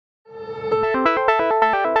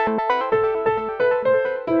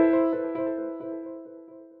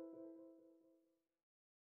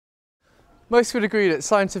Most would agree that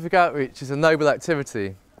scientific outreach is a noble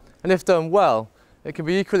activity, and if done well, it can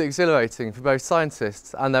be equally exhilarating for both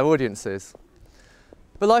scientists and their audiences.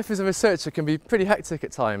 But life as a researcher can be pretty hectic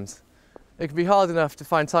at times. It can be hard enough to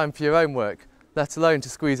find time for your own work, let alone to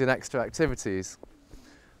squeeze in extra activities.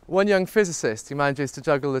 One young physicist who manages to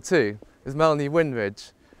juggle the two is Melanie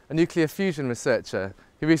Winridge, a nuclear fusion researcher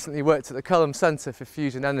who recently worked at the Culham Centre for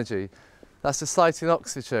Fusion Energy. That's a site in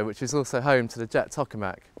Oxfordshire which is also home to the Jet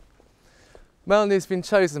Tokamak. Melanie has been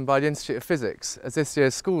chosen by the Institute of Physics as this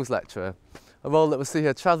year's schools lecturer, a role that will see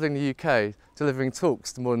her travelling the UK delivering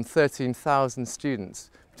talks to more than 13,000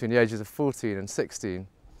 students between the ages of 14 and 16.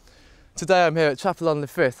 Today I'm here at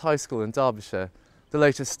Chapel-on-the-Frith High School in Derbyshire, the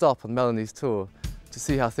latest stop on Melanie's tour, to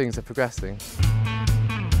see how things are progressing.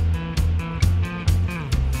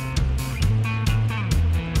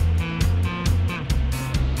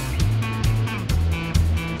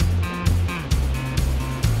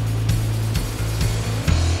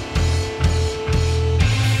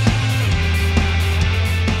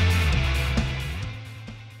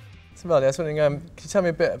 So Melanie, I was wondering, can you tell me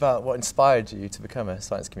a bit about what inspired you to become a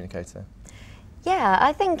science communicator? Yeah,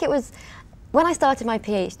 I think it was, when I started my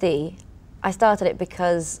PhD, I started it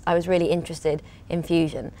because I was really interested in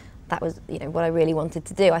fusion. That was, what I really wanted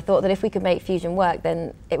to do. I thought that if we could make fusion work,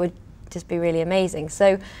 then it would just be really amazing.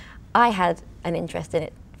 So I had an interest in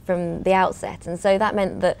it from the outset, and so that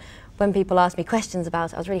meant that when people asked me questions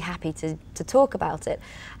about it, I was really happy to talk about it.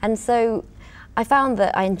 And so I found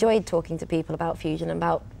that I enjoyed talking to people about fusion and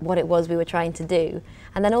about what it was we were trying to do.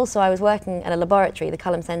 And then also I was working at a laboratory, the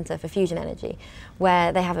Culham Centre for Fusion Energy,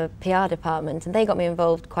 where they have a PR department, and they got me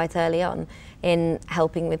involved quite early on in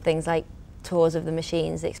helping with things like tours of the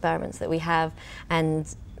machines, the experiments that we have,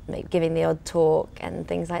 and maybe giving the odd talk and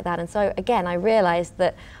things like that. And so again, I realised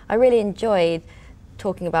that I really enjoyed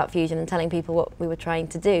talking about fusion and telling people what we were trying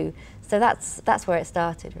to do. So that's where it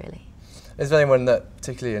started, really. Is there anyone that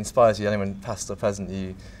particularly inspires you, anyone past or present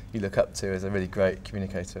you look up to as a really great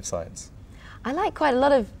communicator of science? I like quite a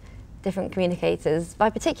lot of different communicators, but I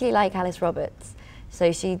particularly like Alice Roberts.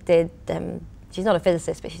 So she did, she's not a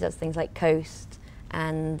physicist, but she does things like COAST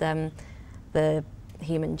and the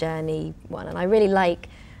Human Journey one, and I really like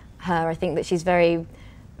her. I think that she's very,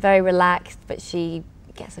 very relaxed, but she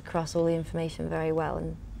gets across all the information very well,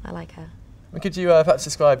 and I like her. Could you perhaps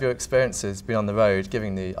describe your experiences being on the road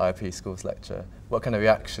giving the IOP Schools lecture? What kind of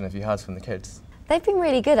reaction have you had from the kids? They've been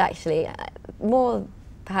really good, actually, more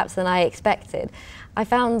perhaps than I expected. I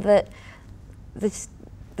found that the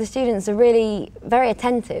students are really very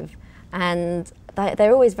attentive, and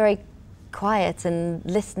they're always very quiet and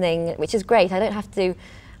listening, which is great.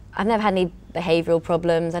 I've never had any behavioural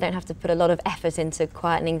problems. I don't have to put a lot of effort into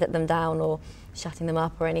quietening them down or shutting them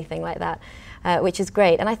up or anything like that, which is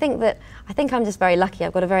great. And I think I'm just very lucky.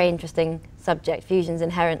 I've got a very interesting subject. Fusion's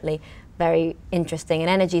inherently very interesting, and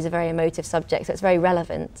energy is a very emotive subject, so it's very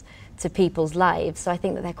relevant to people's lives. So I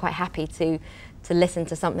think that they're quite happy to listen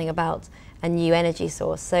to something about a new energy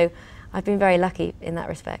source. So I've been very lucky in that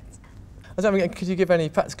respect. Could you give any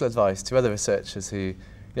practical advice to other researchers who,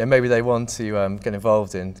 maybe they want to get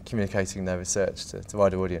involved in communicating their research to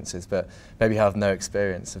wider audiences, but maybe have no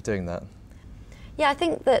experience of doing that? Yeah, I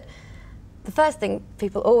think that the first thing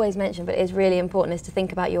people always mention, but is really important, is to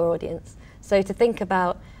think about your audience. So to think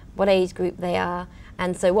about what age group they are,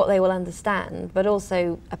 and so what they will understand, but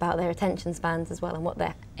also about their attention spans as well, and what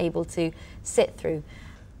they're able to sit through.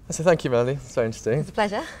 So thank you, Melanie. It's very interesting. It's a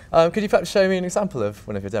pleasure. Could you perhaps show me an example of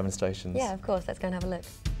one of your demonstrations? Yeah, of course. Let's go and have a look.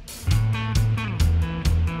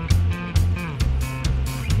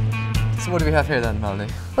 So what do we have here then,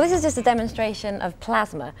 Melanie? Well, this is just a demonstration of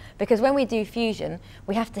plasma, because when we do fusion,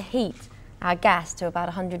 we have to heat our gas to about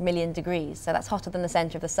 100 million degrees, so that's hotter than the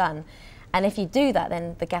centre of the sun. And if you do that,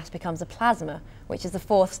 then the gas becomes a plasma, which is the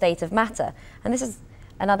fourth state of matter. And this is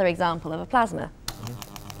another example of a plasma.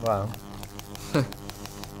 Wow.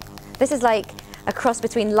 This is like a cross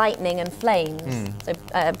between lightning and flames. So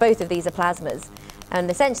both of these are plasmas.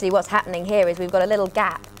 And essentially what's happening here is we've got a little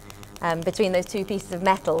gap between those two pieces of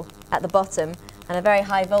metal at the bottom and a very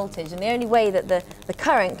high voltage. And the only way that the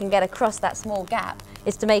current can get across that small gap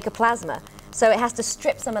is to make a plasma. So it has to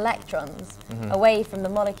strip some electrons away from the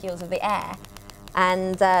molecules of the air,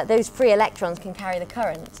 and those free electrons can carry the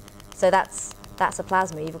current. So that's a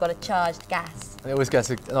plasma. You've got a charged gas. And it always gets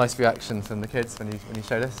a nice reaction from the kids when you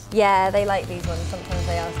show this? Yeah, they like these ones. Sometimes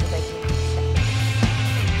they ask if they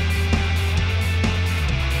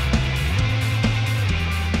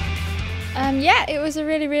can Yeah, it was a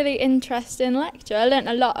really, really interesting lecture. I learnt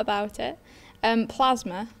a lot about it.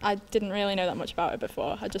 Plasma, I didn't really know that much about it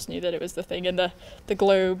before. I just knew that it was the thing in the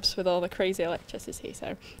globes with all the crazy electricity,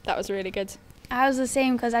 so that was really good. I was the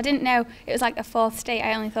same because I didn't know it was like a fourth state.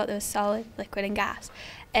 I only thought there was solid, liquid and gas.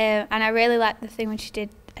 And I really liked the thing when she did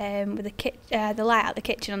with the light out the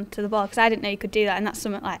kitchen onto the ball, because I didn't know you could do that, and that's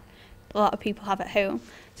something like a lot of people have at home.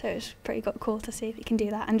 So it was pretty cool to see if you can do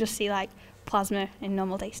that and just see like plasma in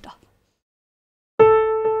normal day stuff.